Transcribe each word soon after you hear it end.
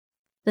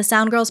The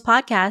Sound Girls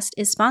podcast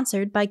is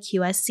sponsored by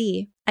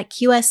QSC. At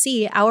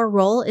QSC, our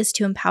role is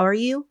to empower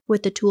you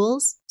with the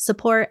tools,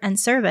 support, and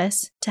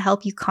service to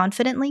help you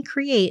confidently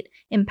create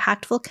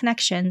impactful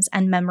connections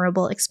and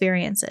memorable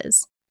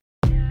experiences.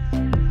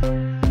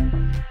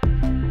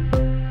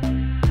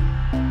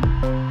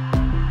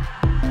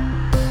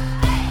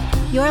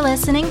 You're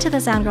listening to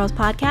the Sound Girls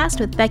podcast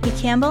with Becky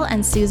Campbell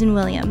and Susan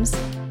Williams.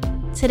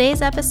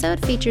 Today's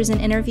episode features an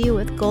interview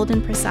with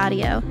Golden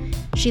Presadio.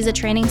 She's a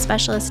training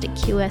specialist at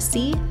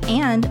QSC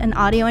and an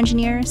audio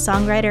engineer,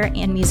 songwriter,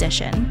 and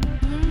musician.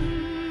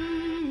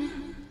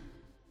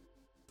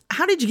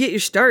 How did you get your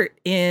start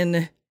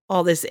in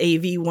all this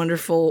AV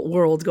wonderful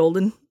world,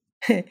 Golden?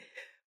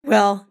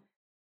 Well,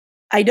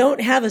 I don't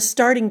have a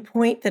starting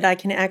point that I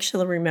can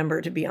actually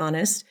remember, to be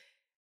honest,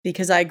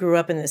 because I grew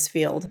up in this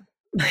field.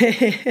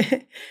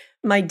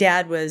 My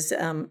dad was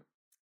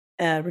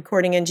a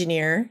recording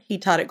engineer. He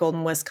taught at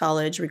Golden West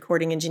College,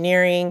 recording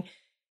engineering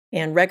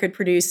and record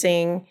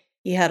producing.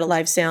 He had a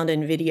live sound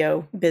and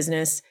video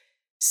business.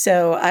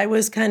 So I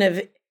was kind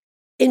of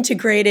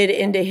integrated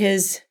into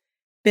his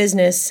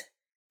business.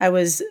 I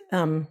was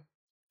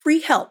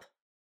free help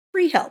for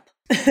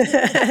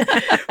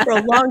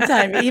a long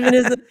time, even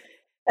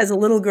as a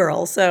little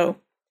girl. So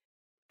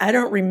I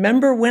don't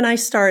remember when I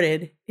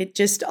started. It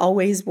just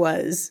always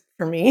was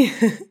for me.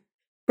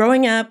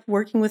 Growing up,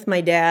 working with my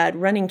dad,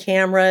 running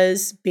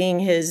cameras, being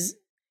his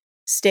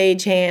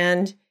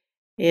stagehand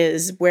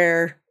is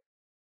where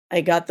I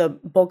got the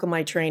bulk of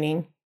my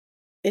training.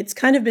 It's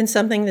kind of been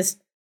something that's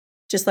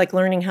just like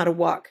learning how to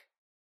walk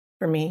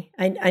for me.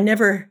 I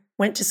never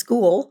went to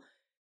school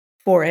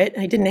for it.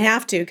 I didn't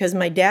have to because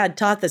my dad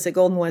taught this at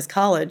Golden West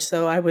College.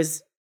 So I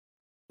was,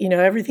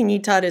 everything he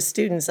taught his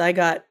students, I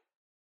got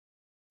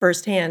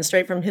firsthand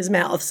straight from his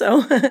mouth.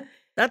 So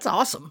That's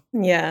awesome.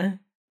 Yeah.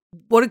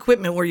 What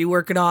equipment were you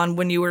working on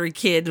when you were a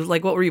kid?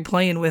 Like, what were you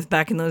playing with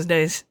back in those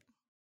days?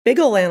 Big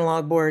old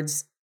analog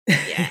boards.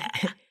 Yeah.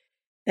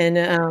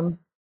 And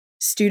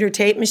Studer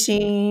tape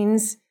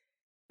machines.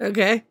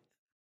 Okay.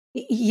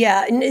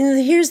 Yeah. And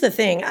here's the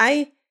thing.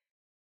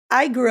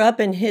 I grew up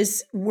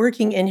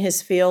working in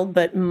his field,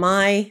 but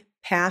my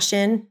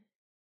passion,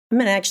 I'm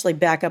going to actually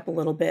back up a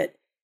little bit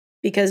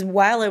because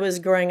while I was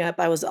growing up,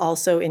 I was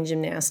also in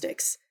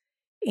gymnastics.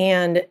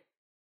 And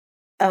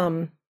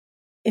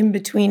in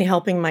between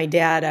helping my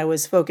dad, I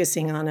was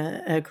focusing on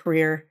a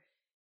career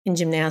in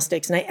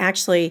gymnastics. And I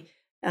actually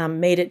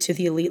made it to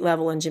the elite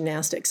level in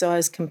gymnastics. So I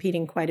was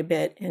competing quite a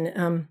bit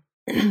and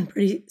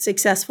pretty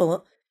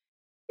successful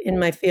in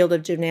my field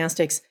of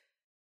gymnastics.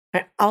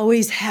 I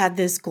always had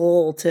this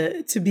goal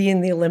to be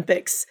in the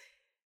Olympics,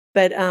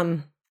 but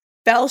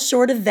fell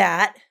short of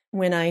that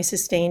when I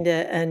sustained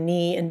a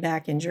knee and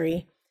back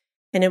injury.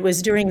 And it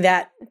was during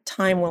that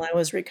time while I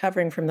was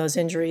recovering from those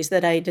injuries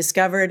that I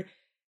discovered,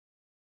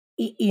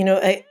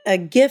 a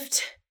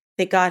gift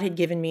that God had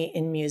given me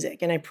in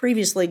music. And I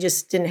previously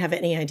just didn't have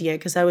any idea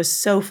because I was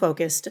so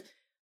focused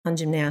on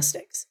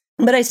gymnastics.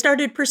 But I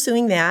started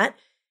pursuing that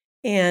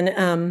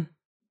and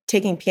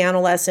taking piano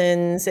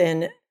lessons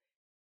and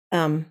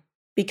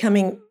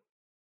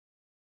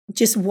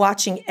just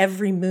watching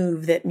every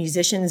move that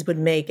musicians would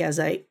make as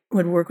I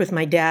would work with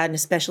my dad, and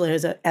especially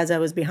as I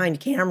was behind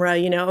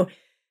camera,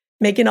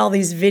 making all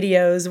these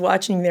videos,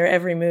 watching their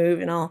every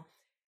move and all.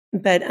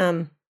 But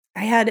I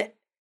had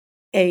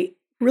a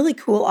really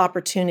cool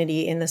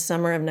opportunity in the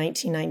summer of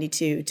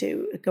 1992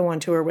 to go on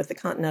tour with the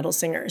Continental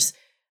Singers.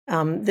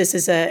 This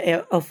is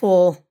a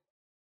full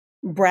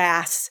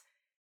brass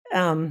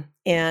and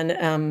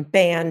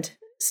band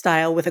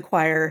style with a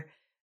choir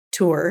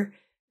tour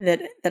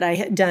that I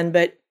had done.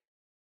 But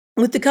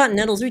with the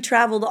Continentals, we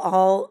traveled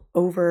all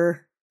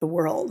over the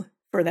world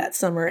for that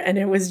summer. And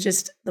it was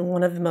just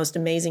one of the most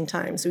amazing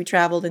times. We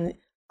traveled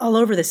all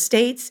over the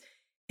States.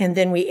 And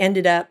then we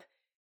ended up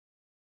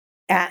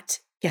at,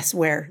 guess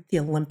where? The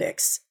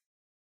Olympics.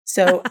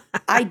 So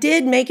I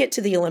did make it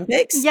to the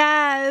Olympics.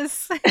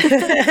 Yes.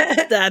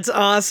 That's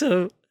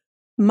awesome.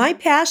 My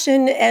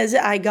passion as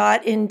I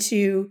got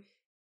into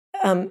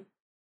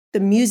the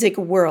music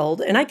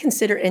world, and I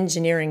consider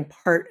engineering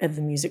part of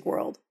the music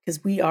world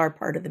because we are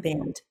part of the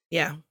band.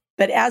 Yeah.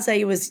 But as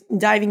I was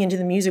diving into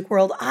the music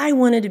world, I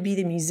wanted to be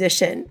the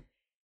musician.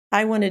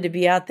 I wanted to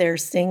be out there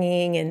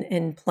singing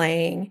and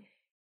playing.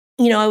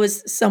 I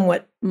was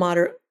somewhat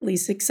moderately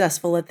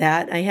successful at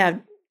that. I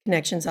had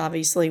connections,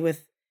 obviously,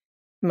 with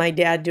my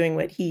dad doing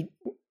what he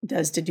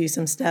does to do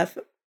some stuff.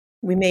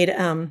 We made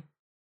a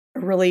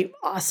really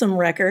awesome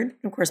record.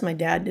 Of course, my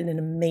dad did an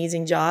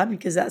amazing job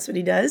because that's what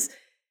he does.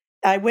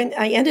 I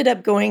ended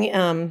up going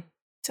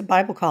to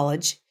Bible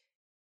college,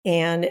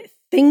 and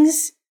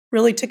things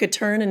really took a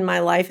turn in my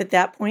life at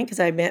that point because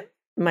I met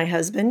my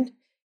husband.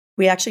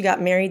 We actually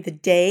got married the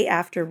day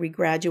after we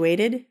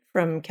graduated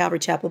from Calvary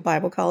Chapel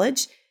Bible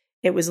College.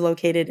 It was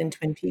located in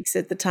Twin Peaks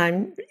at the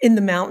time in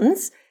the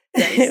mountains.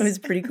 Nice. It was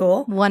pretty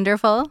cool.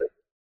 Wonderful.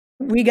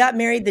 We got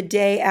married the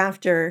day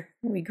after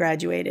we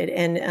graduated.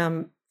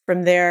 And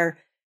from there,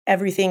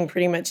 everything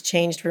pretty much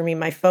changed for me.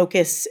 My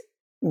focus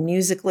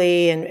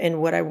musically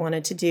and what I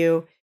wanted to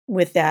do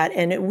with that.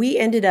 And we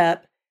ended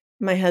up,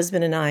 my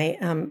husband and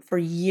I, for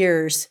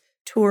years,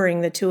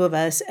 touring, the two of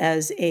us,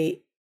 as a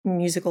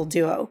musical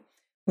duo,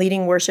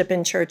 leading worship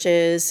in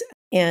churches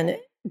and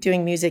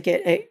doing music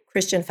at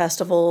Christian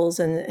festivals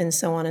and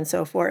so on and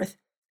so forth.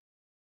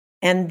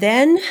 And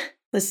then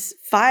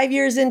 5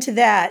 years into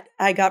that,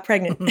 I got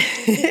pregnant.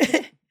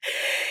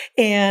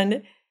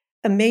 And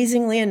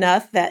amazingly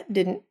enough, that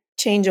didn't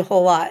change a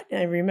whole lot.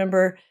 I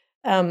remember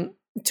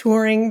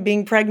touring,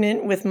 being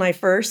pregnant with my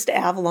first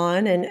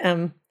Avalon,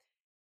 and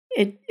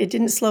it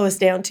didn't slow us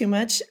down too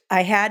much.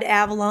 I had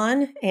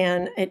Avalon,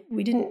 and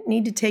we didn't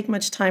need to take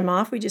much time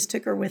off. We just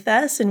took her with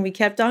us, and we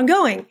kept on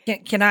going.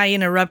 Can I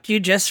interrupt you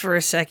just for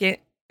a second?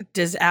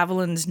 Does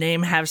Avalon's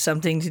name have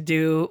something to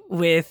do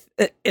with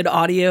an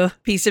audio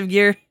piece of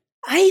gear?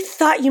 I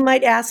thought you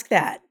might ask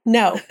that.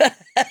 No.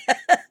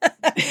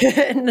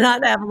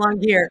 Not Avalon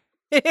gear.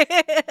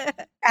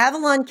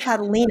 Avalon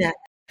Catalina.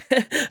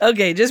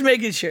 Okay, just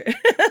making sure.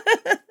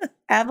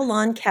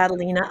 Avalon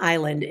Catalina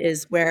Island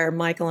is where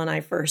Michael and I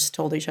first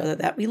told each other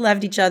that we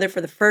loved each other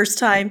for the first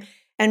time.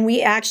 And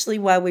we actually,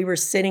 while we were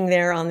sitting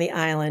there on the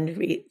island,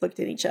 we looked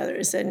at each other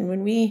and said,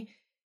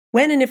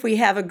 when and if we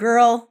have a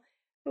girl,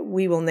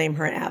 we will name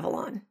her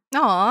Avalon.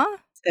 Aw.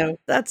 So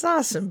That's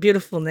awesome.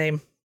 Beautiful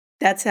name.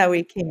 that's how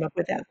we came up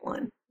with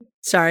Avalon.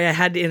 Sorry, I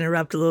had to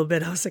interrupt a little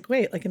bit. I was like,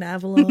 wait, like an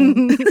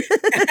Avalon? Because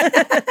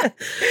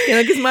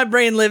my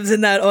brain lives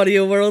in that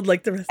audio world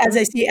like the rest As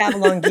of I see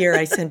Avalon gear,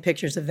 I send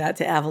pictures of that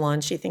to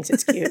Avalon. She thinks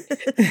it's cute.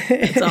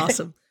 It's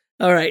awesome.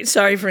 All right.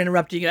 Sorry for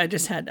interrupting you. I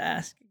just had to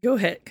ask. Go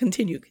ahead.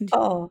 Continue.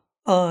 Oh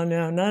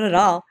no, not at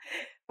all.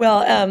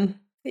 Well,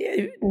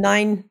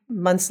 9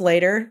 months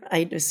later,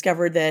 I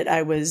discovered that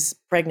I was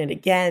pregnant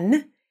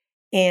again.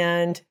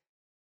 And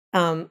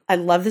I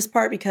love this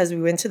part because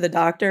we went to the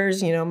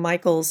doctors.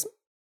 Michael's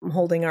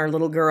holding our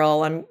little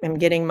girl. I'm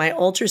getting my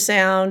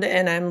ultrasound,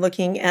 and I'm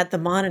looking at the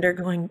monitor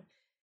going,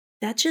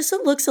 that just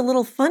looks a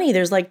little funny.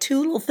 There's like 2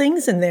 little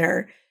things in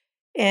there.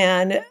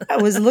 And I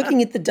was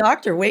looking at the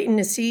doctor, waiting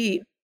to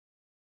see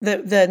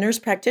the nurse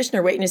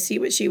practitioner, waiting to see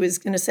what she was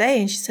going to say.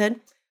 And she said,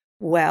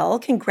 well,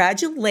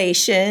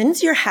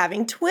 congratulations, you're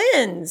having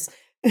twins.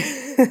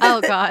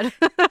 Oh, God.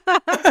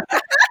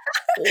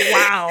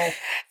 Wow.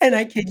 And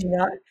I kid you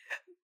not,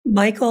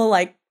 Michael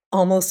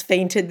almost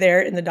fainted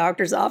there in the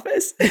doctor's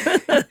office.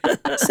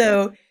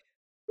 So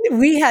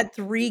we had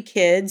 3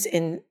 kids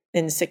in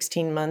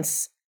 16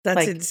 months.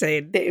 That's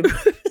insane. Bing,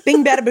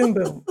 bada, boom,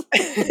 boom.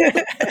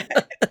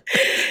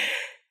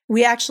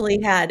 We actually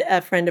had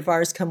a friend of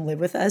ours come live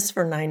with us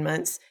for 9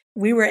 months.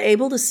 We were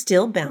able to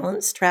still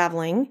balance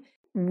traveling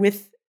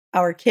with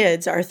our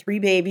kids, our 3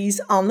 babies,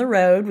 on the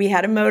road. We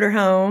had a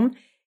motorhome,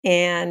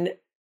 and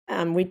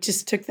we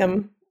just took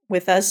them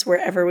with us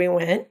wherever we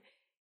went.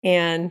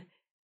 And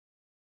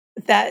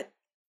that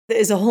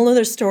is a whole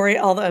other story,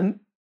 all the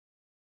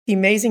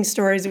amazing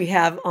stories we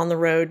have on the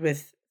road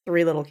with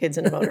 3 little kids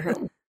in a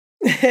motorhome.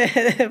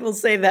 We'll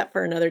save that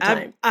for another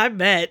time. I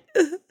bet.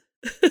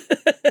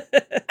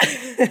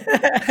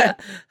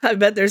 I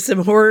bet there's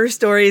some horror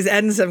stories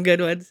and some good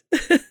ones.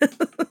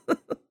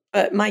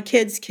 But my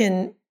kids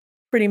can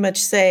pretty much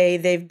say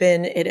they've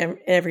been in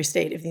every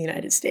state of the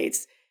United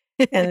States,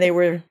 and they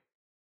were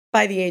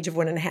by the age of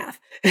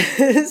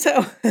 1.5.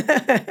 So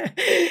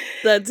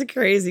That's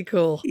crazy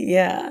cool.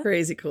 Yeah.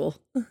 Crazy cool.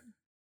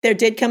 There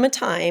did come a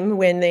time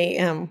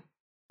when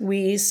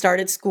we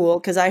started school,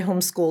 because I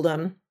homeschooled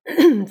them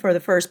for the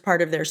first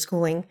part of their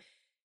schooling,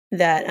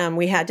 that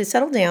we had to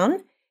settle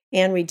down.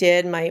 And we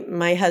did.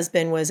 My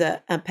husband was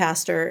a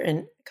pastor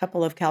in a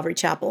couple of Calvary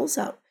chapels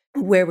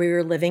where we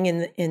were living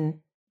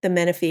in the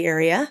Menifee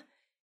area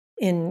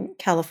in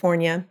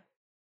California.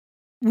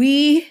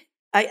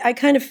 I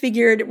kind of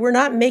figured we're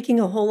not making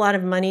a whole lot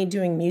of money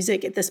doing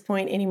music at this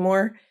point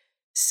anymore.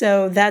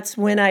 So that's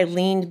when I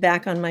leaned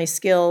back on my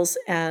skills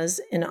as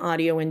an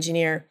audio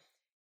engineer.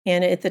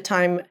 And at the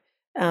time,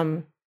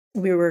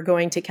 we were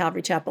going to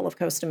Calvary Chapel of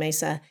Costa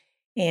Mesa.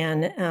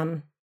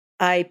 And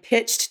I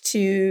pitched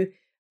to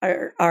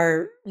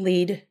our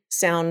lead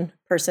sound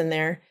person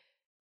there,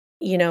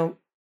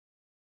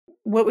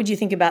 what would you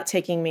think about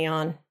taking me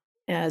on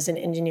as an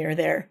engineer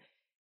there?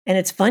 And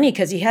it's funny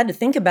because he had to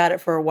think about it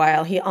for a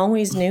while. He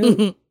always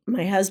knew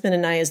my husband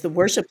and I as the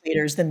worship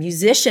leaders, the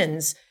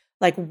musicians,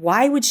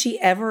 why would she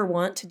ever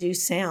want to do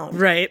sound?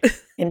 Right.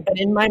 But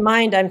in my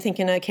mind, I'm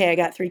thinking, okay, I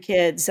got 3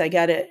 kids. I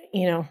got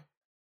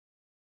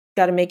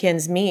to make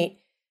ends meet.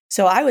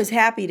 So I was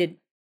happy to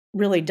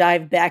really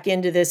dive back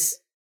into this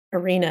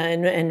arena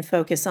and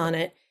focus on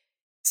it.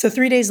 So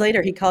 3 days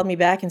later, he called me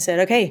back and said,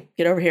 okay,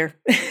 get over here.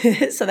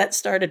 So that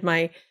started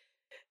my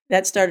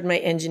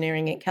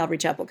engineering at Calvary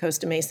Chapel,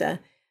 Costa Mesa.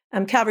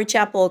 Calvary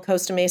Chapel,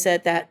 Costa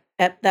Mesa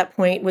at that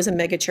point was a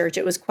mega church.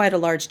 It was quite a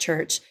large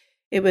church.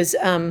 It was,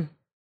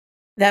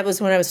 that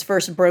was when I was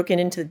first broken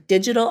into the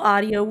digital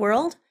audio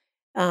world.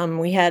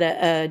 We had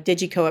a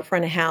Digico up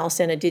front of house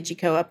and a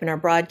Digico up in our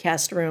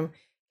broadcast room.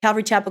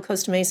 Calvary Chapel,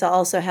 Costa Mesa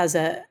also has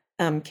a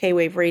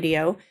K-Wave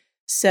radio.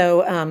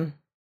 So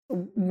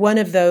one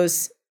of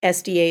those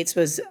SD8s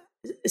was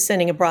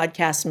sending a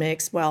broadcast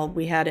mix while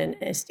we had an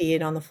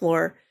SD8 on the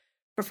floor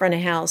for front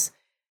of house.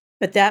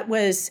 But that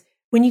was,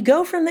 when you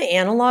go from the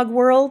analog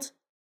world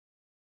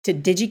to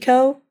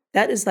Digico,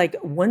 that is like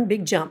one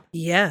big jump.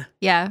 Yeah.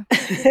 Yeah.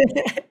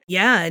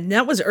 Yeah. And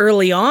that was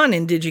early on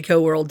in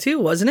Digico world too,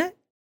 wasn't it?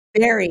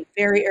 Very,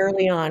 very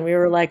early on. We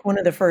were like one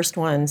of the first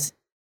ones.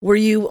 Were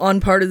you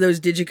on part of those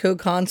Digico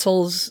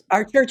consoles?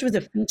 Our church was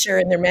a feature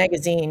in their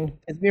magazine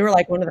because we were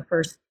like one of the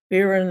first.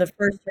 We were one of the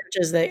first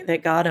churches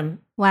that got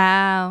them.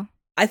 Wow.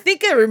 I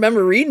think I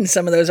remember reading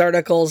some of those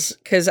articles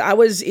because I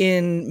was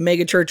in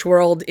Megachurch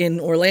World in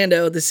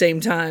Orlando at the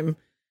same time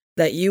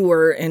that you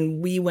were,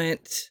 and we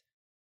went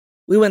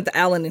the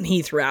Allen and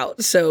Heath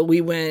route. So we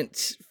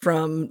went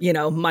from,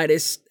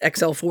 Midas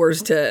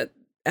XL4s to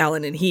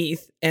Allen and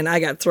Heath, and I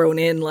got thrown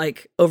in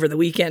like over the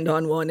weekend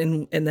on one,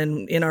 and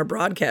then in our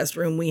broadcast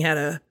room we had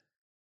a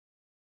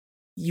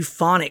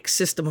Euphonic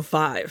System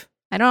 5.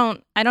 I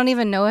don't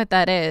even know what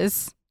that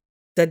is.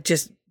 That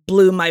just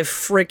blew my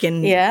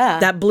freaking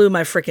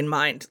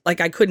mind.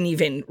 Like I couldn't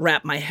even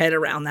wrap my head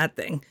around that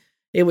thing.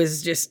 It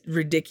was just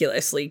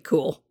ridiculously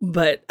cool.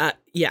 But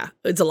yeah,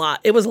 it's a lot.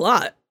 It was a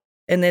lot.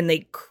 And then they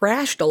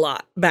crashed a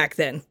lot back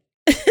then.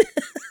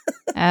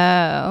 Oh.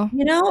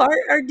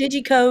 Our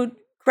Digico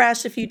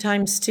crashed a few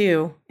times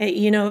too.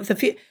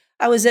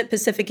 I was at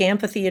Pacific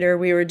Amphitheater.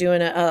 We were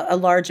doing a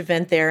large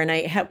event there, and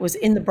I was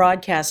in the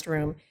broadcast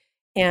room,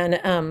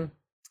 and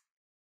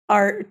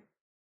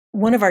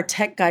one of our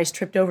tech guys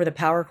tripped over the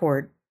power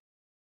cord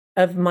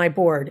of my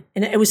board,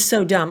 and it was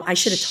so dumb. I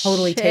should have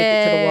totally taped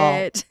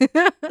it to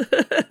the wall.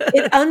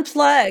 It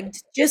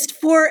unplugged just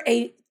for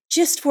a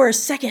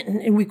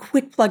second, and we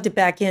quick plugged it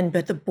back in,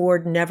 but the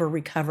board never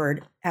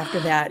recovered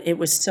after that. It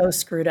was so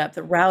screwed up.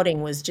 The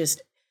routing was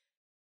just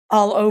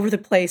all over the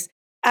place.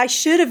 I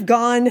should have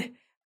gone.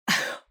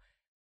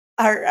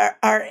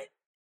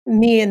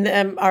 Me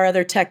and our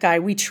other tech guy,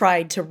 we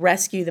tried to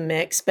rescue the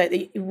mix, but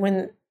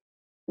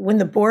when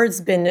the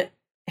board's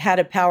had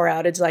a power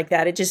outage like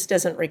that, it just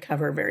doesn't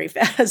recover very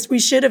fast. We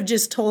should have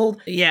just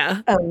told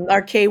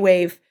our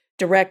K-Wave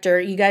director,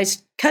 you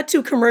guys cut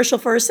to commercial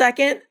for a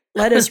second,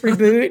 let us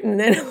reboot, and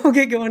then we'll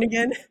get going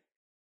again.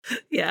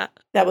 Yeah.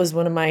 That was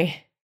one of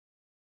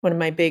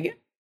my big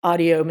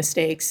audio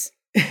mistakes.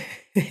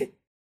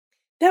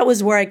 That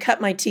was where I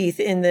cut my teeth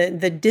in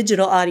the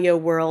digital audio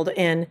world,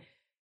 and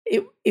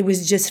it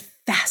was just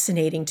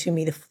fascinating to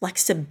me, the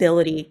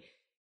flexibility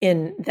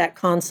in that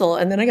console.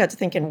 And then I got to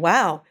thinking,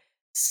 wow,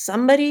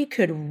 somebody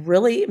could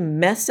really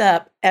mess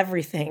up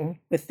everything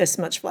with this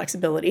much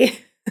flexibility.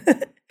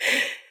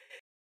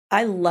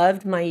 I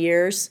loved my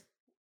years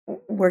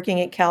working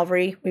at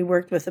Calvary. We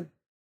worked with a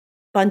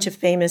bunch of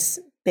famous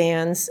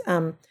bands.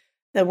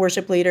 The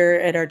worship leader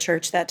at our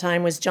church that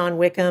time was John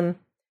Wickham,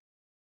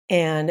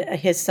 and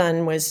his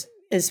son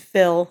is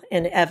Phil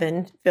and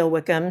Evan, Phil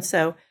Wickham.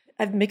 So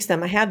I've mixed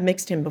them. I have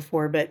mixed him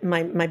before, but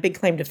my big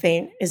claim to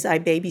fame is I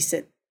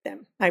babysat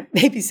them. I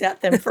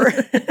babysat them for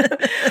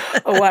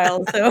a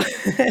while. So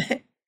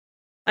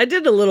I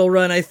did a little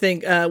run, I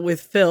think,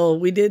 with Phil.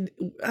 We did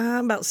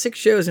about 6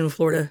 shows in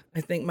Florida.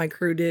 I think my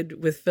crew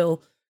did with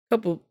Phil.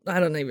 I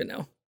don't even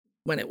know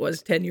when it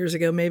was, 10 years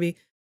ago, maybe.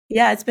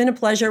 Yeah, it's been a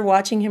pleasure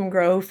watching him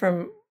grow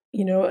from,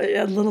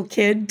 a little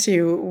kid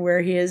to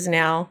where he is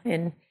now.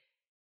 And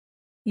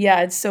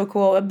yeah, it's so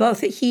cool.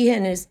 Both he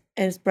and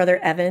his brother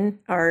Evan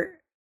are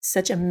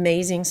such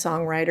amazing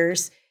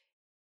songwriters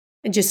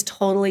and just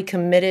totally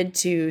committed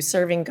to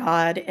serving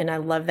God. And I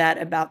love that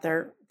about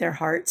their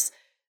hearts.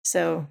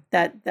 So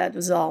that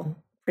was all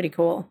pretty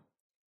cool.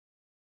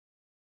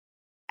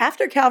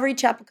 After Calvary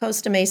Chapel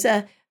Costa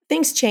Mesa,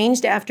 things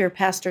changed after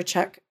Pastor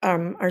Chuck,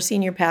 our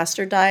senior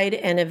pastor, died.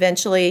 And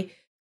eventually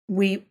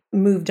we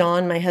moved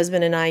on, my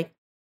husband and I.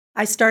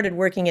 I started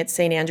working at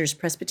St. Andrew's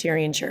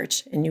Presbyterian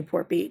Church in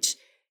Newport Beach.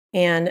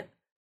 And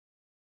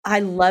I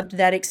loved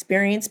that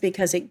experience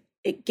because it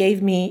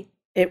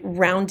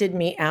rounded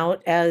me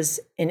out as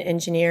an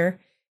engineer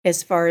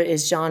as far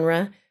as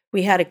genre.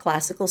 We had a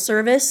classical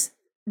service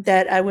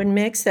that I would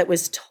mix that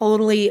was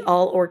totally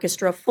all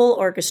orchestra, full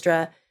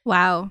orchestra.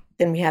 Wow.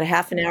 Then we had a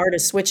half an hour to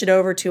switch it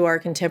over to our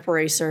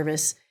contemporary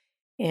service.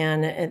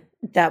 And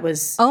that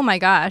was... Oh my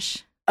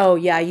gosh. Oh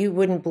yeah, you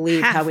wouldn't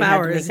believe how we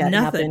had to make that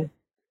happen.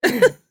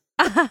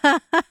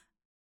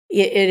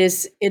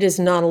 It is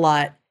not a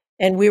lot.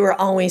 And we were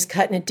always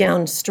cutting it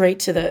down straight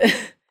to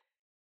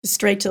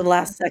the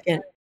last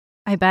second.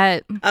 I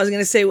bet. I was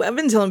going to say, I've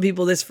been telling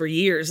people this for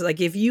years.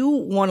 Like, if you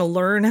want to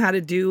learn how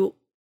to do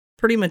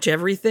pretty much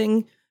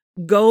everything,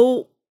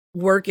 go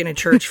work in a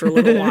church for a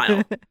little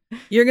while.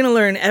 You're going to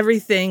learn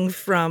everything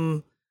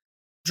from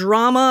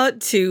drama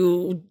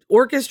to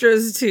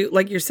orchestras to,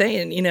 like you're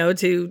saying,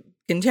 to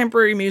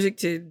contemporary music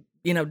to,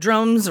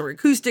 drums or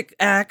acoustic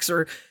acts,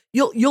 or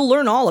you'll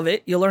learn all of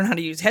it. You'll learn how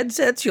to use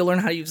headsets. You'll learn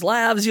how to use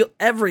lavs.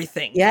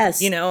 Everything.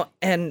 Yes.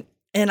 And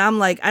I'm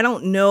like, I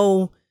don't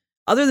know,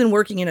 other than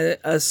working in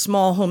a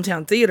small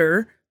hometown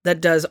theater that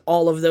does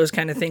all of those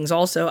kind of things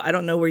also, I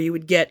don't know where you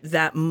would get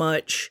that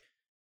much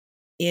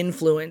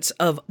influence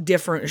of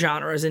different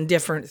genres and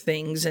different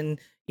things and,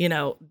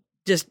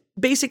 just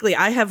basically,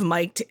 I have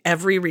mic'd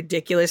every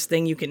ridiculous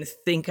thing you can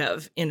think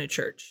of in a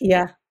church.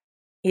 Yeah.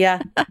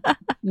 Yeah.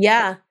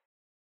 Yeah.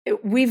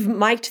 We've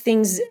mic'd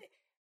things,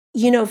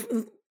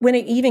 when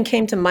it even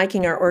came to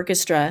miking our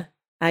orchestra,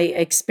 I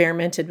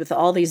experimented with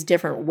all these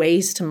different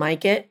ways to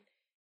mic it.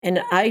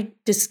 And I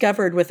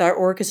discovered with our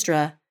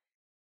orchestra,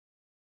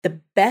 the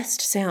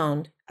best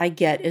sound I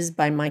get is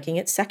by miking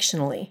it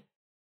sectionally.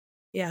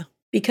 Yeah.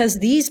 Because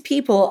these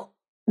people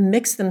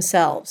mix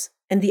themselves.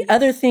 And the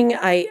other thing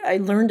I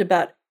learned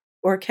about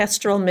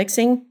orchestral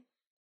mixing,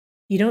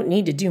 you don't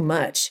need to do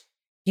much.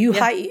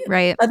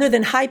 Right. Other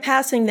than high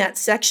passing that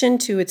section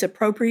to its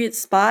appropriate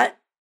spot,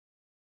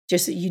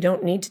 just you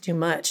don't need to do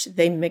much.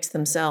 They mix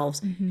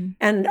themselves. Mm-hmm.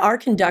 And our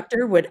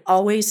conductor would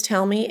always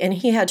tell me, and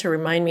he had to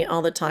remind me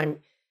all the time,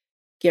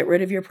 get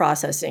rid of your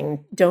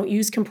processing. Don't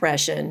use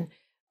compression.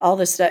 All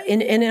this stuff.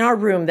 In our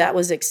room, that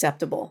was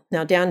acceptable.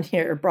 Now down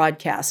here,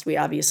 broadcast, we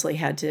obviously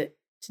had to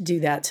do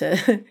that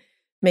to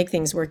make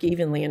things work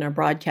evenly in our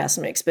broadcast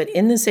mix. But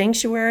in the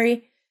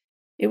sanctuary,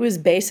 it was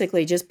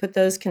basically just put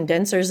those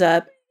condensers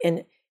up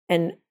and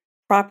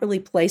properly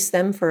place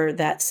them for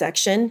that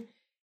section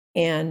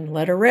and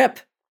let her rip.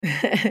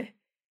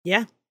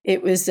 Yeah.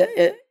 It was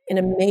an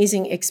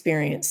amazing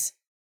experience.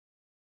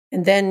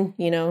 And then,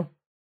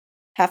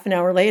 half an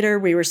hour later,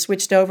 we were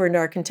switched over into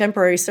our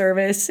contemporary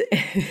service.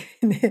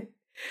 The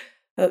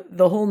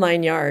whole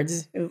 9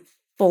 yards,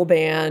 full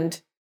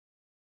band,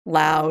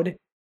 loud.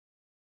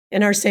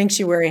 And our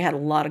sanctuary had a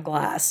lot of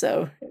glass,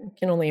 so I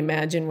can only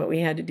imagine what we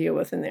had to deal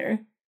with in there.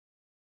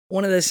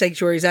 One of the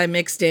sanctuaries I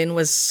mixed in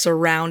was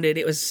surrounded.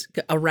 It was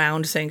a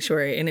round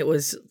sanctuary, and it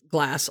was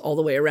glass all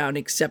the way around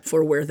except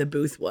for where the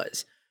booth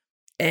was.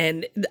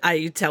 And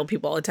I tell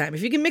people all the time,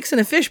 if you can mix in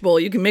a fishbowl,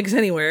 you can mix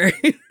anywhere.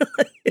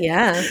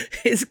 Yeah.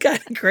 It's got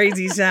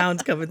crazy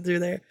sounds coming through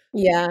there.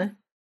 Yeah.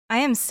 I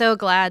am so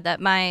glad that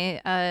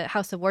my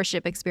House of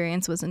Worship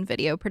experience was in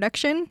video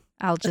production.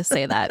 I'll just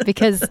say that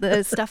because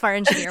the stuff our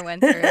engineer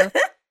went through,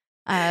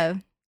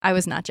 I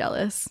was not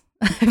jealous.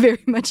 I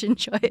very much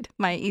enjoyed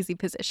my easy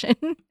position.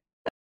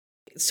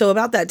 So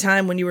about that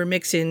time when you were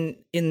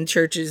mixing in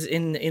churches,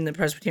 in the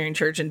Presbyterian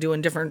church and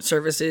doing different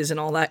services and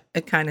all that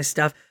kind of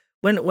stuff,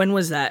 when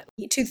was that?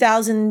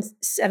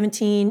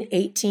 2017,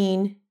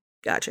 18.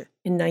 Gotcha.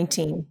 And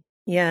 19.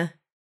 Yeah.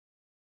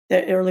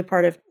 The early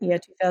part of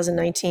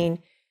 2019.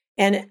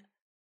 And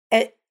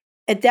at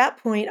that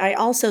point, I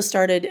also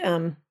started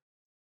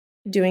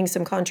doing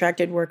some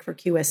contracted work for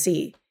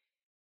QSC.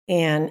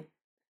 And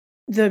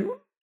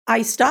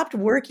I stopped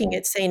working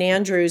at St.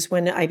 Andrews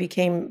when I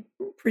became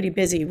pretty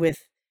busy with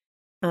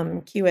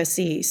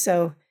QSC.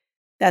 So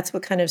that's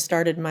what kind of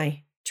started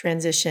my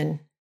transition.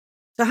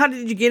 So how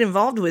did you get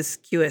involved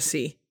with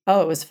QSC?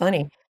 Oh, it was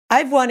funny.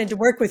 I've wanted to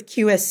work with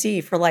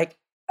QSC for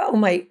oh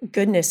my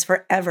goodness,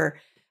 forever.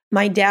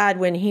 My dad,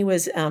 when he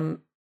was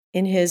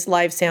in his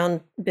live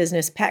sound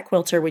business, Pat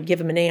Quilter would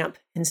give him an amp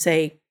and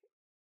say,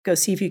 go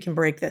see if you can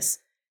break this.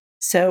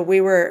 So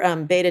we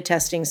were beta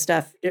testing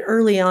stuff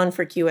early on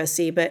for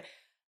QSC, but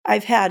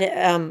I've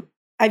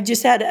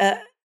just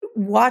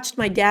watched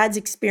my dad's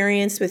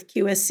experience with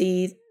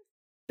QSC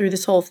through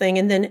this whole thing,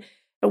 and then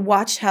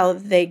watched how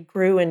they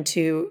grew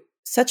into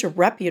such a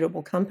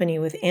reputable company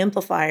with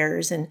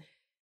amplifiers and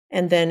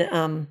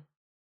then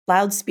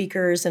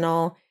loudspeakers and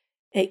all.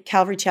 At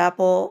Calvary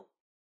Chapel,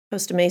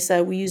 Costa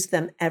Mesa, we use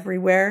them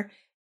everywhere.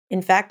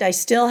 In fact, I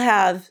still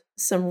have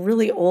some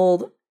really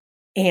old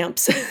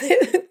amps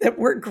that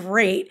work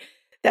great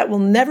that will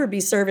never be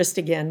serviced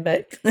again.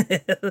 But man,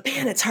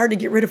 it's hard to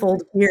get rid of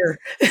old gear.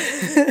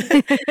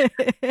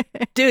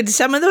 Dude,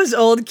 some of those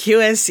old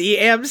QSC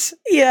amps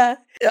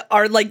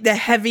are like the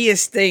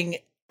heaviest thing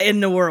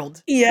in the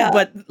world. Yeah.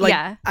 But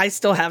I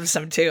still have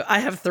some too. I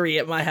have 3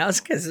 at my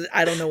house because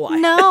I don't know why.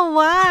 No,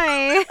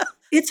 why?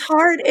 It's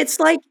hard. It's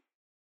like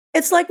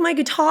my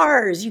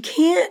guitars. You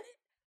can't,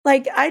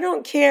 I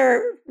don't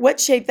care what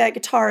shape that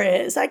guitar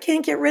is. I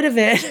can't get rid of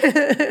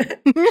it.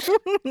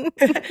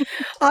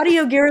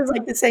 Audio gear is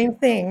like the same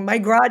thing. My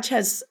garage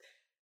has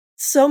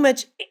so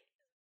much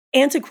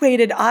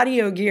antiquated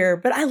audio gear,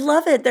 but I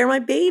love it. They're my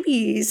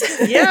babies.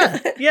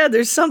 Yeah.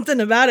 There's something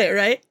about it,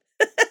 right?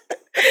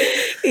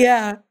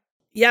 Yeah.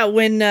 Yeah.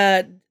 When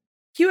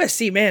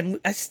QSC, man,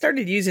 I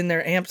started using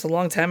their amps a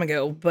long time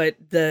ago, but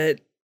the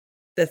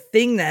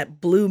thing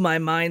that blew my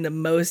mind the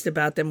most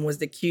about them was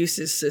the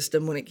QSYS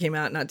system when it came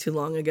out not too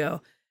long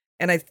ago.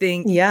 And I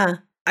think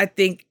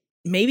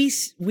maybe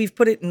we've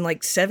put it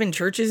in 7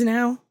 churches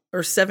now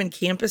or 7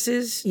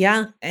 campuses.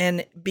 Yeah.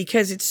 And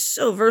because it's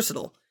so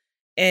versatile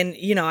and,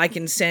 I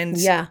can send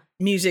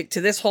music to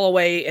this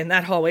hallway and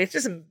that hallway. It's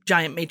just a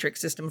giant matrix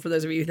system for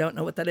those of you who don't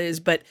know what that is,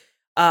 but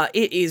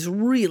it is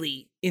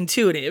really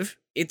intuitive.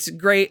 It's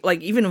great.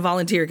 Even a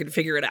volunteer could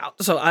figure it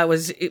out. So I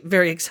was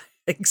very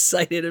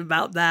excited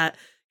about that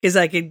because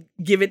I could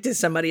give it to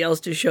somebody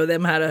else to show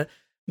them how to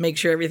make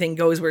sure everything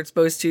goes where it's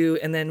supposed to.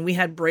 And then we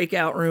had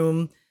breakout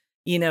room,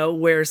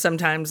 where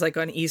sometimes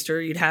on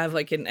Easter, you'd have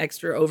an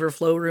extra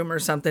overflow room or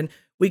something.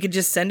 We could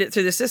just send it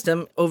through the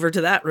system over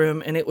to that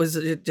room. And it was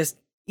just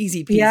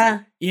easy peasy,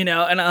 Yeah. you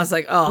know? And I was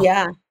like, oh,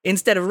 Yeah.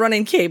 instead of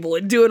running cable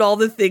and doing all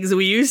the things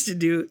we used to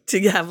do to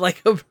have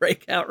like a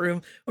breakout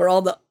room or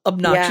all the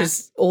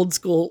obnoxious old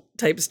school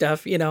type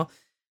stuff, you know?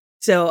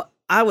 So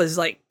I was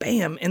like,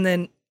 bam. And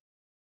then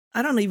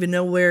I don't even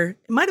know where,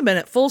 it might have been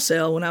at Full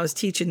Sail when I was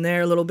teaching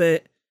there a little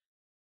bit,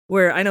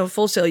 where I know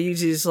Full Sail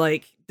uses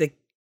like the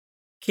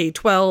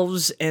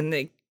K-12s and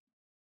the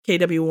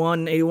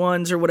KW1,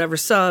 A1s or whatever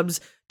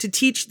subs to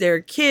teach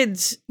their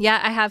kids. Yeah,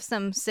 I have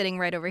some sitting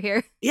right over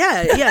here.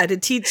 Yeah, to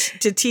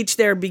teach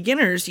their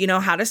beginners, you know,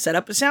 how to set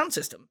up a sound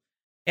system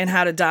and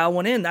how to dial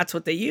one in. That's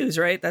what they use,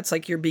 right? That's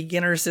like your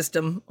beginner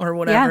system or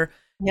whatever.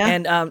 Yeah.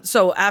 And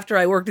so after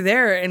I worked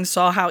there and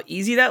saw how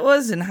easy that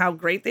was and how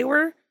great they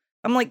were,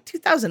 I'm like,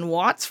 2,000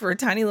 watts for a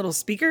tiny little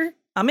speaker?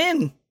 I'm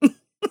in.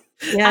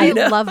 Yeah. I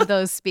love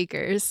those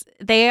speakers.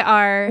 They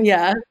are,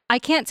 Yeah. I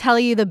can't tell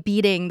you the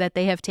beating that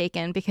they have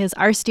taken because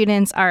our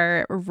students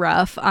are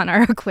rough on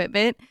our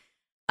equipment,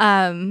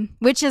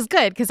 which is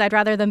good because I'd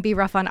rather them be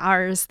rough on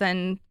ours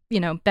than, you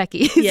know,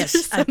 Becky's.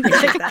 Yes, I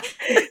appreciate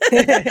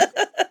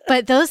that.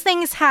 But those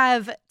things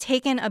have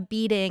taken a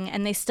beating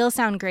and they still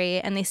sound great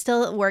and they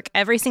still work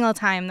every single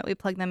time that we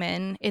plug them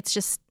in. It's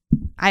just,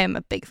 I am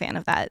a big fan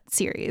of that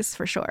series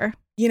for sure.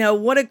 You know,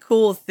 what a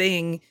cool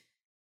thing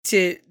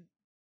to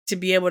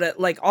be able to,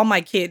 like, all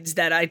my kids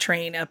that I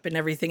train up and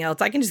everything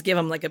else, I can just give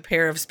them like a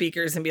pair of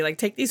speakers and be like,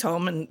 take these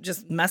home and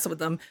just mess with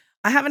them.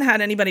 I haven't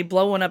had anybody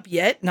blow one up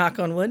yet, knock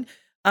on wood.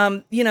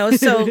 You know,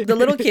 so the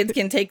little kids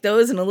can take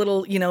those in a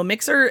little, you know,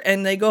 mixer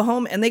and they go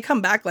home and they come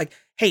back like,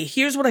 hey,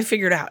 here's what I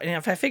figured out. And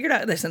if I figured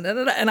out this and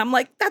and I'm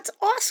like, that's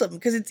awesome.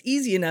 Because it's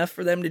easy enough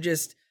for them to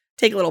just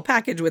take a little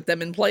package with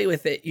them and play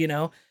with it, you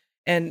know?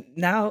 And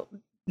now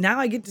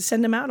I get to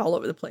send them out all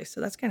over the place. So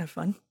that's kind of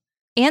fun.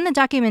 And the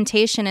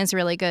documentation is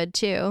really good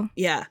too.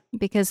 Yeah.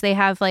 Because they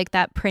have like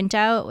that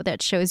printout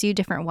that shows you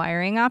different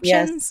wiring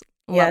options.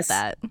 Love Yes.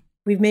 that.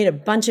 We've made a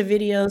bunch of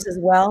videos as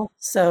well.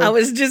 So I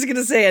was just going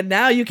to say, and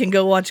now you can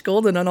go watch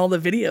Golden on all the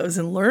videos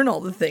and learn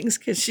all the things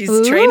because she's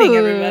training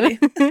everybody.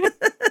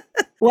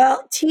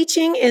 Well,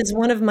 teaching is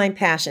one of my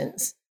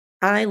passions.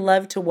 I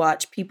love to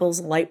watch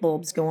people's light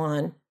bulbs go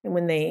on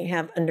when they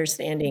have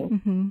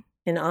understanding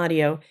in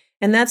audio.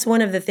 And that's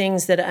one of the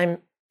things that I'm,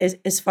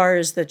 as far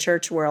as the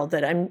church world,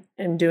 that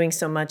I'm doing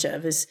so much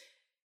of is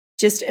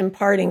just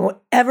imparting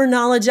whatever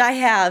knowledge I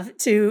have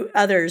to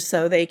others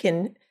so they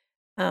can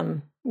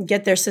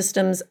get their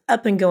systems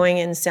up and going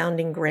and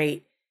sounding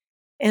great.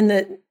 And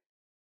the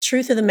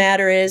truth of the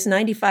matter is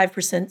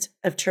 95%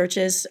 of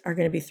churches are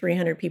going to be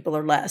 300 people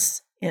or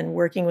less and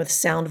working with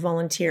sound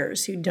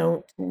volunteers who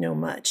don't know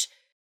much.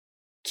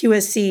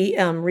 QSC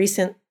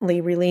recently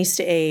released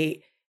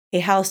a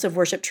house of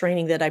worship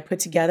training that I put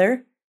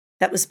together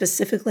that was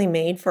specifically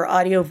made for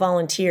audio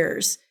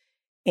volunteers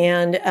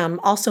and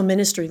also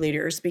ministry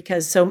leaders,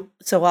 because so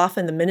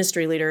often the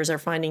ministry leaders are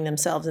finding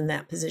themselves in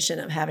that position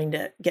of having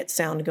to get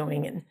sound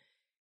going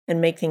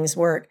and make things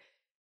work.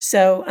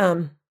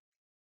 So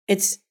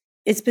it's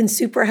been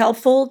super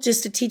helpful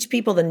just to teach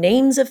people the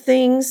names of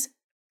things,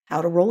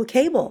 how to roll a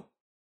cable,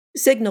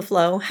 signal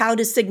flow, how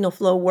does signal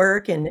flow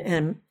work,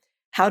 and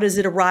how does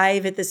it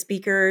arrive at the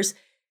speakers,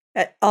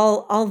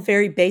 all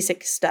very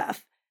basic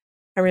stuff.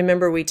 I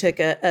remember we took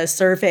a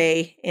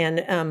survey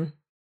and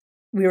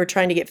we were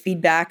trying to get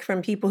feedback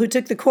from people who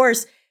took the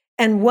course.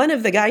 And one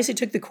of the guys who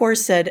took the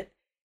course said,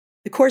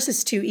 the course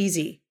is too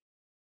easy.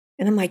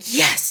 And I'm like,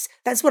 yes,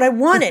 that's what I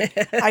wanted.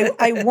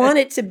 I want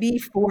it to be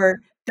for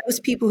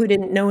those people who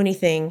didn't know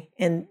anything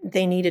and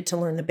they needed to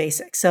learn the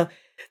basics. So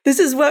this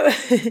is what,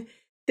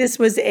 this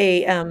was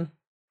a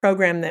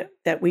program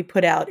that we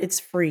put out. It's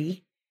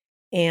free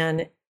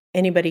and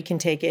anybody can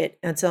take it.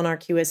 It's on our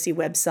QSC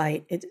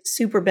website. It's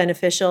super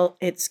beneficial.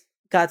 It's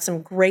got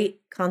some great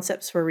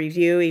concepts for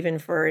review, even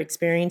for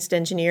experienced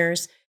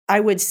engineers. I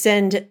would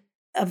send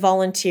a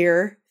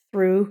volunteer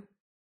through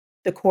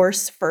the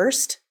course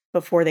first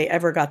before they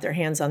ever got their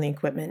hands on the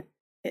equipment.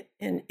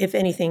 And if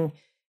anything,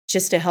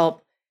 just to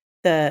help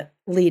the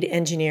lead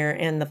engineer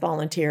and the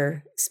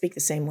volunteer speak the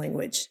same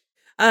language.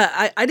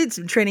 I did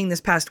some training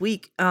this past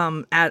week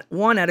at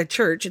a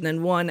church and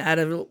then one at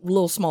a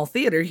little small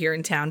theater here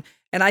in town.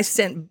 And I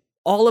sent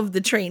all of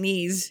the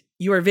trainees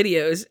your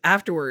videos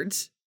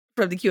afterwards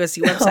from the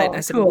QSC website. And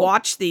I said,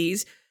 watch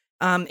these.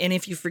 And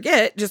if you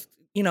forget just,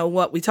 you know,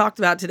 what we talked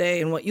about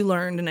today and what you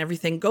learned and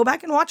everything, go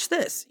back and watch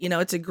this. You know,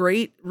 it's a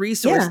great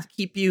resource to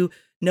keep you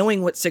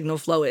knowing what signal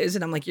flow is.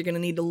 And I'm like, you're going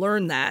to need to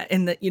learn that.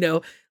 And that, you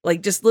know,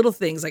 like just little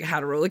things like how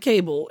to roll a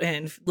cable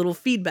and little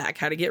feedback,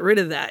 how to get rid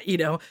of that, you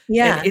know?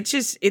 Yeah. And it's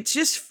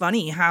just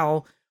funny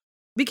how,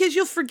 because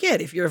you'll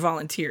forget if you're a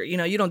volunteer, you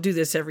know, you don't do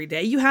this every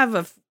day. You have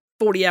a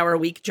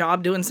 40-hour-a-week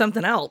job doing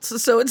something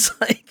else. So it's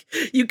like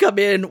you come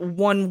in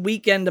one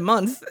weekend a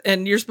month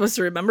and you're supposed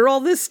to remember all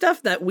this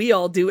stuff that we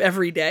all do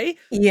every day.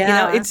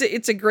 Yeah. You know,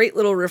 it's a great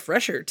little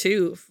refresher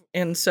too.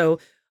 And so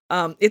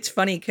it's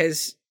funny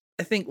because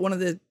I think one of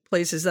the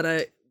places that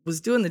I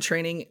was doing the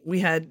training, we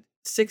had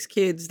 6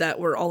 kids that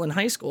were all in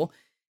high school.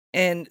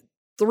 And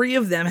 3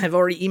 of them have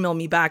already emailed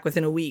me back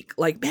within a week.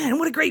 Like, man,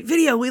 what a great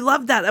video. We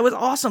loved that. That was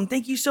awesome.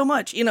 Thank you so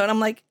much. And I'm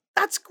like,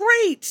 that's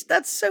great.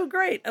 That's so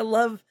great. I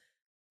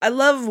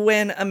love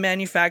when a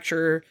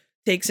manufacturer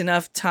takes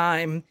enough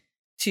time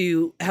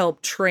to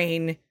help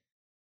train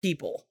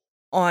people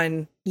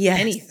on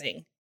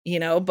anything,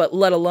 but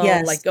let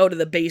alone like go to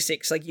the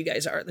basics like you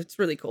guys are. That's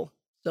really cool.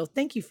 So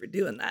thank you for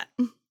doing that.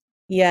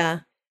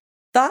 Yeah.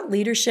 Thought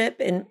leadership,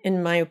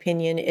 in my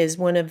opinion, is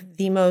one of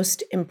the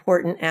most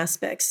important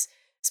aspects,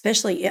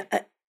 especially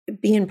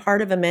being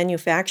part of a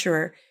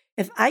manufacturer.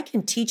 If I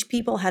can teach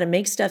people how to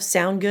make stuff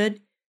sound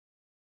good,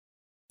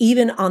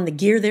 even on the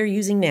gear they're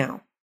using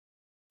now,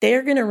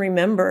 they're going to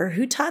remember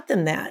who taught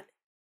them that.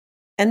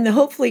 And they'll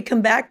hopefully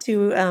come back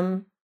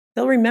to,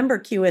 they'll remember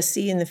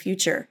QSC in the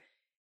future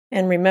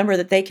and remember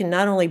that they can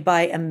not only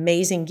buy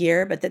amazing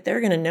gear, but that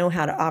they're going to know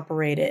how to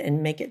operate it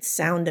and make it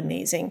sound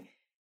amazing.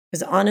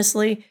 Because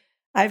honestly,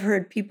 I've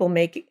heard people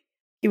make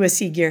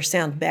QSC gear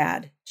sound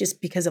bad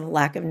just because of a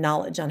lack of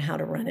knowledge on how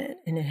to run it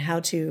and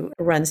how to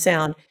run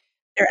sound.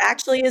 There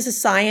actually is a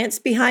science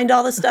behind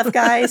all the stuff,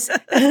 guys.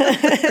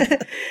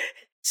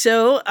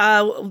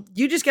 So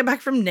you just got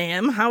back from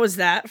NAMM. How was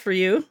that for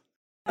you?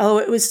 Oh,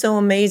 it was so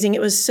amazing.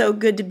 It was so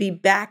good to be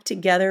back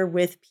together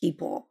with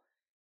people.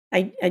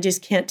 I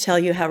just can't tell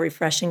you how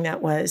refreshing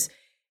that was.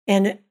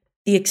 And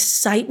the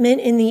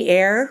excitement in the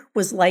air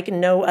was like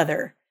no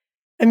other.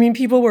 I mean,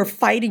 people were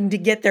fighting to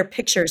get their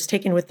pictures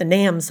taken with the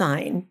NAMM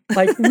sign.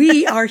 Like,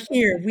 we are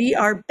here. We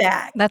are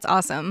back. That's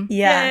awesome.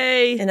 Yeah.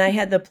 Yay. And I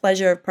had the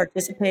pleasure of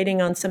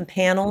participating on some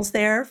panels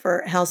there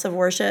for House of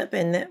Worship.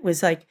 And it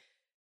was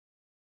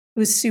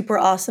super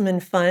awesome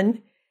and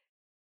fun.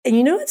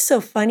 And what's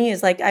so funny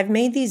is like, I've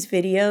made these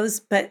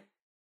videos, but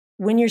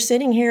when you're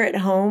sitting here at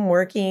home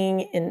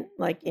working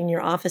in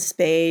your office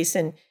space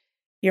and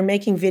you're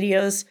making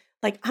videos,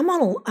 like I'm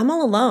all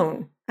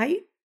alone.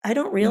 I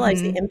don't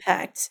realize the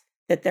impact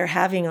that they're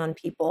having on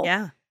people.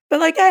 Yeah. But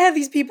like I have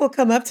these people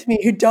come up to me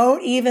who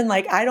don't even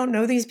I don't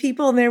know these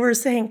people. And they were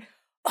saying,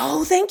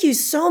 oh, thank you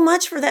so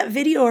much for that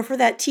video or for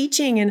that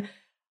teaching. And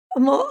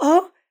I'm all,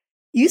 oh,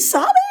 you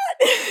saw that?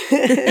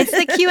 It's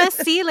the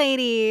QSC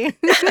lady.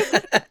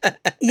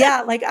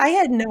 Yeah. Like I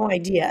had no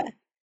idea.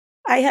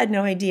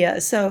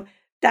 So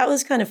that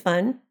was kind of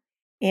fun.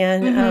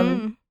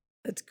 And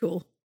that's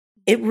cool.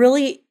 It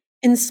really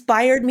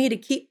inspired me to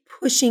keep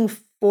pushing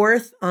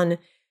forth on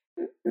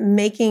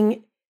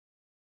making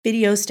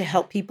videos to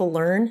help people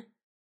learn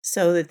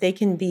so that they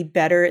can be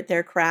better at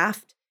their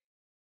craft.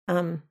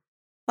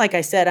 Like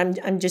I said,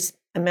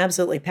 I'm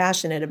absolutely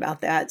passionate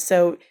about that.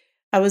 So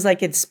I was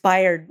like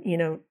inspired,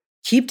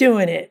 keep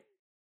doing it.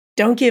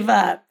 Don't give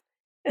up.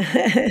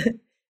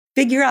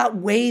 Figure out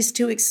ways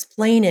to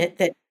explain it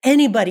that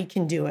anybody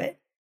can do it.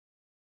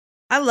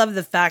 I love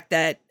the fact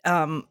that,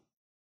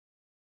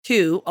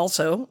 too,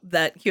 also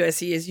that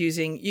QSC is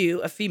using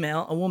you, a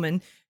female, a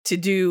woman, to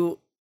do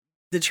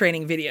the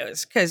training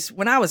videos. Because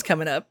when I was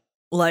coming up,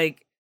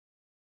 like,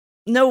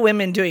 no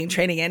women doing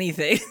training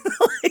anything.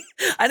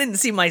 I didn't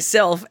see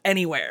myself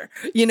anywhere.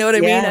 You know what I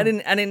mean?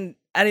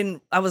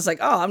 I was like,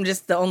 oh, I'm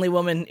just the only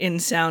woman in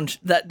sound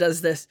that does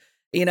this.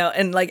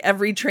 And like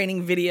every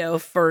training video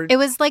it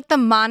was like the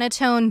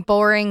monotone,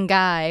 boring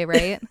guy,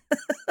 right?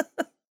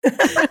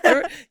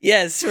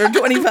 Yes, for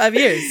 25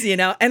 years,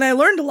 and I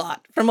learned a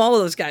lot from all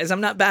of those guys. I'm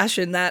not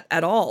bashing that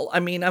at all. I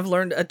mean, I've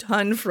learned a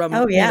ton from,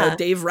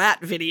 Dave Rat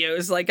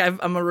videos. Like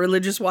I'm a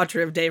religious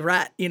watcher of Dave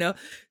Rat,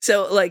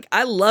 so like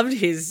I loved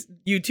his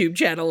YouTube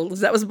channel.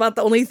 That was about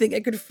the only thing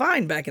I could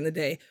find back in the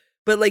day.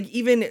 But like,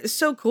 even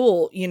so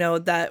cool,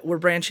 that we're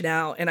branching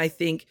out. And I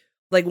think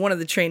like one of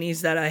the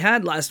trainees that I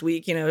had last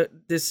week,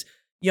 this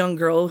young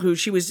girl who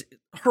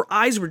her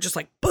eyes were just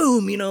like,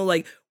 boom,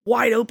 like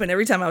wide open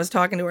every time I was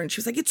talking to her. And she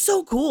was like, it's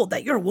so cool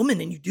that you're a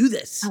woman and you do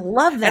this. I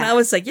love that. And I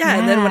was like, yeah.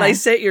 And then when I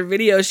sent your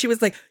video, she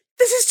was like,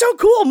 this is so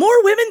cool.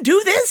 More women do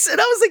this.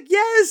 And I was like,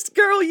 yes,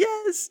 girl,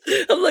 yes.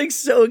 I'm like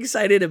so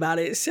excited about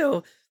it.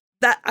 So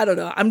that, I don't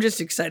know. I'm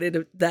just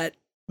excited that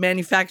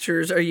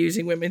manufacturers are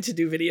using women to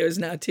do videos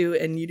now too.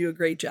 And you do a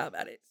great job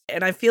at it.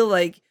 And I feel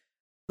like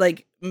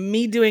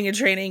me doing a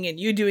training and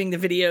you doing the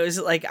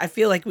videos, like, I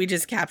feel like we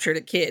just captured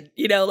a kid,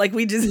 like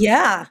we just.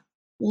 Yeah.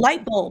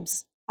 Light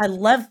bulbs. I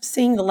love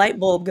seeing the light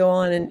bulb go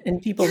on in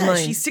people's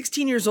minds. She's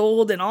 16 years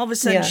old, and all of a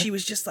sudden she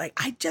was just like,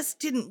 I just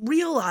didn't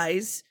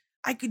realize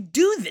I could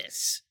do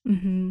this.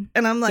 Mm-hmm.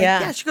 And I'm like,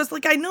 yeah. She goes,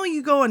 like, I know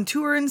you go on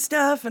tour and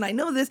stuff, and I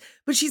know this,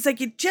 but she's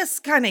like, it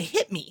just kind of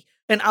hit me.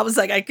 And I was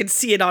like, I could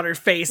see it on her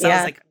face. I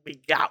was like,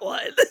 we got one.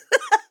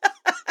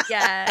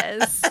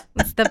 Yes.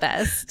 It's the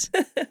best.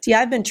 See,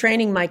 I've been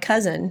training my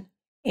cousin,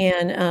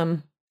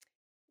 and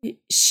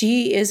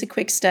she is a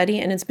quick study,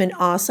 and it's been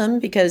awesome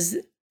because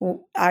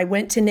I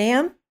went to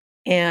NAMM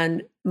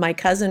and my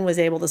cousin was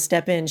able to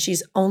step in.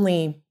 She's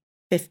only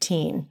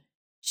 15.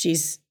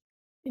 She's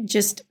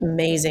just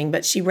amazing,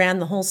 but she ran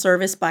the whole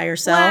service by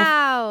herself.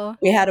 Wow.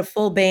 We had a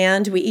full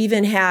band. We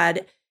even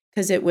had,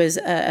 because it was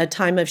a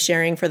time of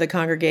sharing for the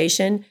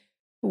congregation,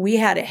 we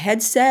had a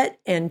headset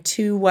and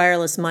 2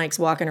 wireless mics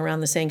walking around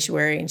the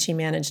sanctuary, and she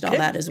managed all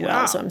that as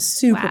well. So I'm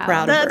super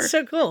proud of her. That's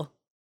so cool.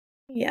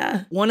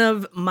 Yeah. One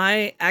of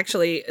my,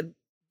 actually,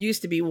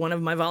 used to be one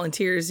of my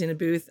volunteers in a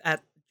booth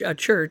at a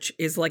church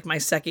is like my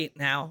second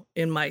now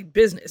in my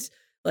business.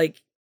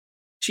 Like,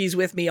 she's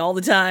with me all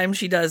the time.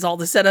 She does all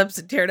the setups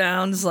and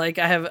teardowns. Like,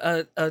 I have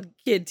a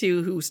kid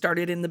too who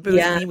started in the booth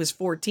and he was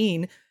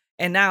 14.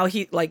 And now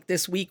he, like,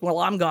 this week while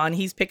I'm gone,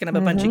 he's picking up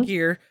a bunch of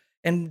gear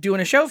and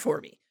doing a show for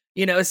me.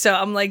 You know, so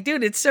I'm like,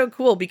 dude, it's so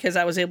cool because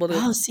I was able to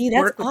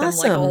work with them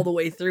like all the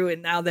way through,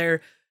 and now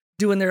they're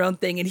doing their own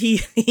thing. And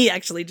he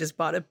actually just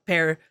bought a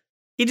pair.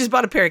 He just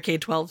bought a pair of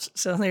K12s.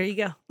 So there you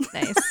go.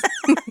 Nice.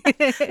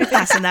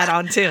 Passing that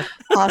on too.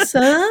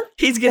 Awesome.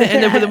 He's going to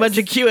end up with a bunch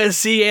of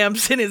QSC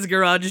amps in his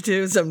garage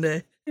too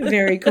someday.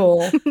 Very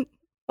cool.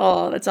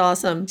 Oh, that's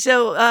awesome.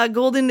 So,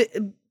 Golden,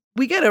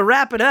 we got to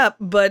wrap it up,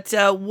 but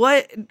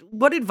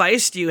what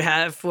advice do you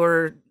have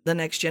for the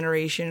next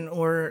generation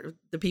or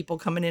the people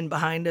coming in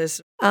behind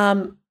us?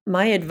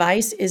 My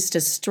advice is to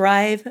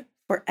strive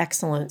for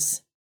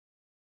excellence.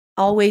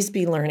 Always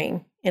be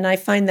learning. And I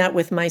find that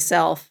with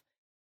myself.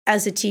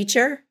 As a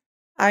teacher,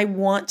 I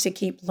want to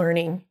keep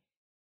learning.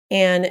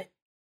 And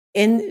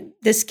in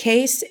this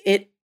case,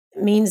 it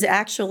means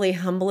actually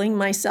humbling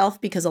myself,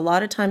 because a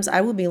lot of times I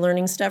will be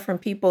learning stuff from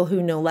people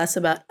who know less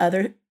about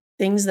other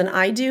things than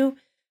I do,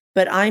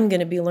 but I'm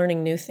going to be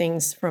learning new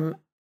things from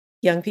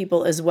young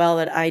people as well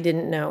that I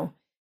didn't know.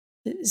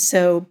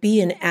 So be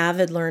an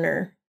avid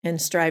learner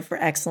and strive for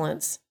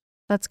excellence.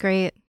 That's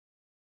great.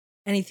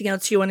 Anything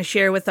else you want to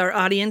share with our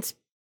audience?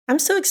 I'm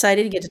so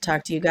excited to get to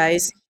talk to you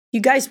guys. You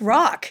guys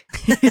rock.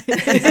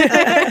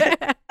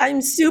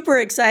 I'm super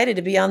excited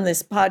to be on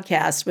this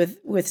podcast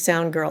with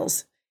Sound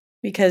Girls,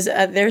 because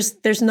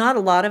there's not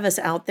a lot of us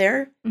out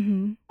there.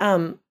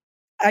 Mm-hmm.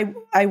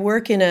 I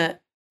work in a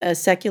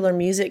secular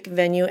music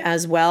venue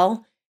as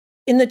well.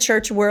 In the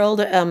church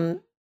world,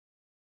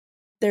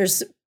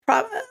 there's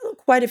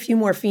quite a few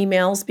more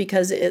females,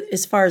 because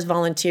as far as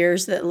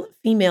volunteers, the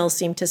females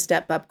seem to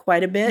step up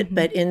quite a bit. Mm-hmm.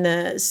 But in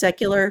the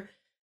secular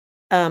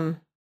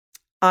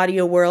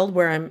audio world,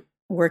 where I'm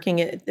working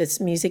at this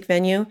music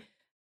venue,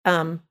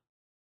 I'm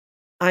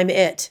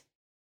it.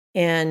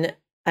 And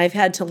I've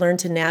had to learn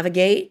to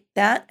navigate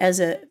that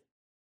as a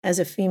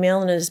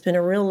female, and it has been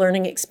a real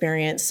learning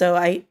experience. So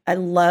I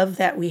love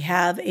that we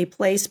have a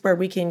place where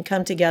we can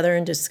come together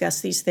and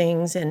discuss these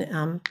things,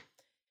 and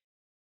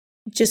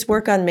just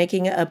work on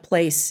making a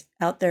place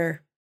out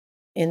there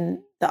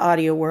in the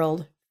audio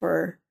world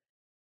for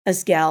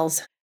us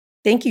gals.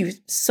 Thank you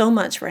so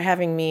much for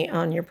having me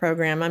on your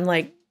program. I'm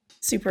like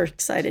super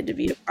excited to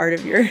be a part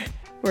of your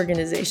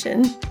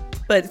organization.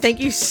 But thank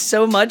you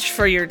so much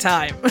for your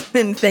time,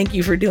 and thank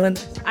you for doing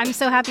this. I'm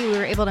so happy we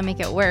were able to make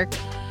it work.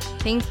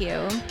 Thank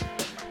you.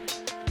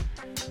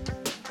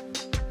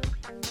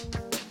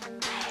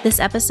 This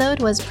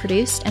episode was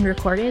produced and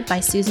recorded by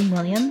Susan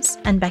Williams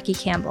and Becky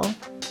Campbell.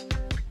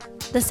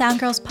 The Sound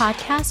Girls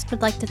podcast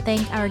would like to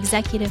thank our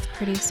executive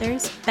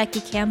producers,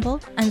 Becky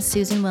Campbell and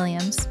Susan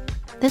Williams.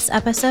 This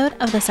episode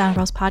of the Sound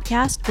Girls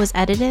podcast was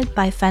edited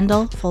by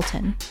Fendel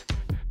Fulton.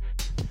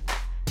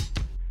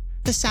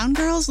 The Sound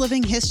Girls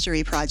Living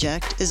History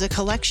Project is a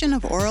collection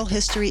of oral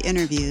history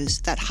interviews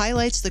that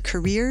highlights the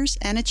careers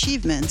and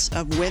achievements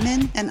of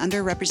women and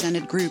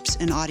underrepresented groups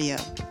in audio.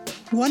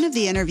 One of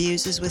the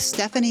interviews is with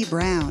Stephanie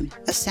Brown,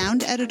 a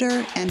sound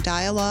editor and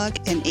dialogue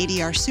and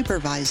ADR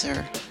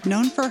supervisor,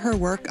 known for her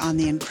work on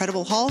The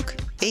Incredible Hulk,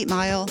 8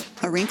 Mile,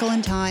 A Wrinkle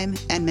in Time,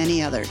 and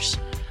many others.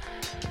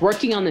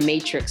 Working on The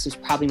Matrix was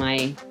probably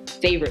my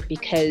favorite,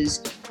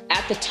 because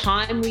at the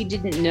time we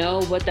didn't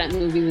know what that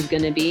movie was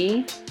going to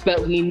be,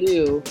 but we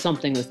knew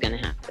something was going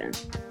to happen.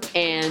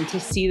 And to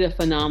see the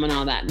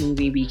phenomenon that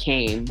movie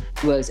became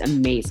was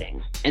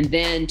amazing. And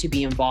then to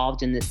be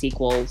involved in the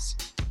sequels,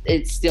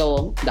 it's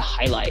still the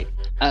highlight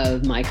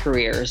of my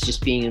career, is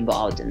just being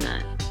involved in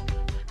that.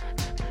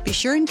 Be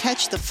sure and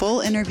catch the full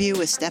interview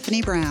with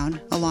Stephanie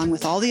Brown, along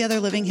with all the other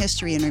Living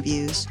History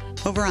interviews,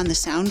 over on the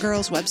Sound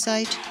Girls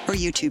website or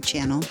YouTube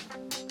channel.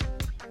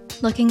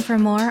 Looking for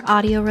more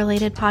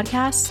audio-related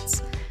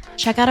podcasts?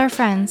 Check out our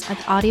friends at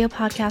the Audio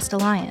Podcast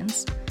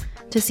Alliance.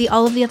 To see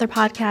all of the other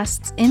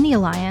podcasts in the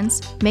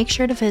Alliance, make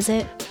sure to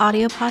visit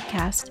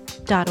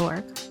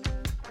audiopodcast.org.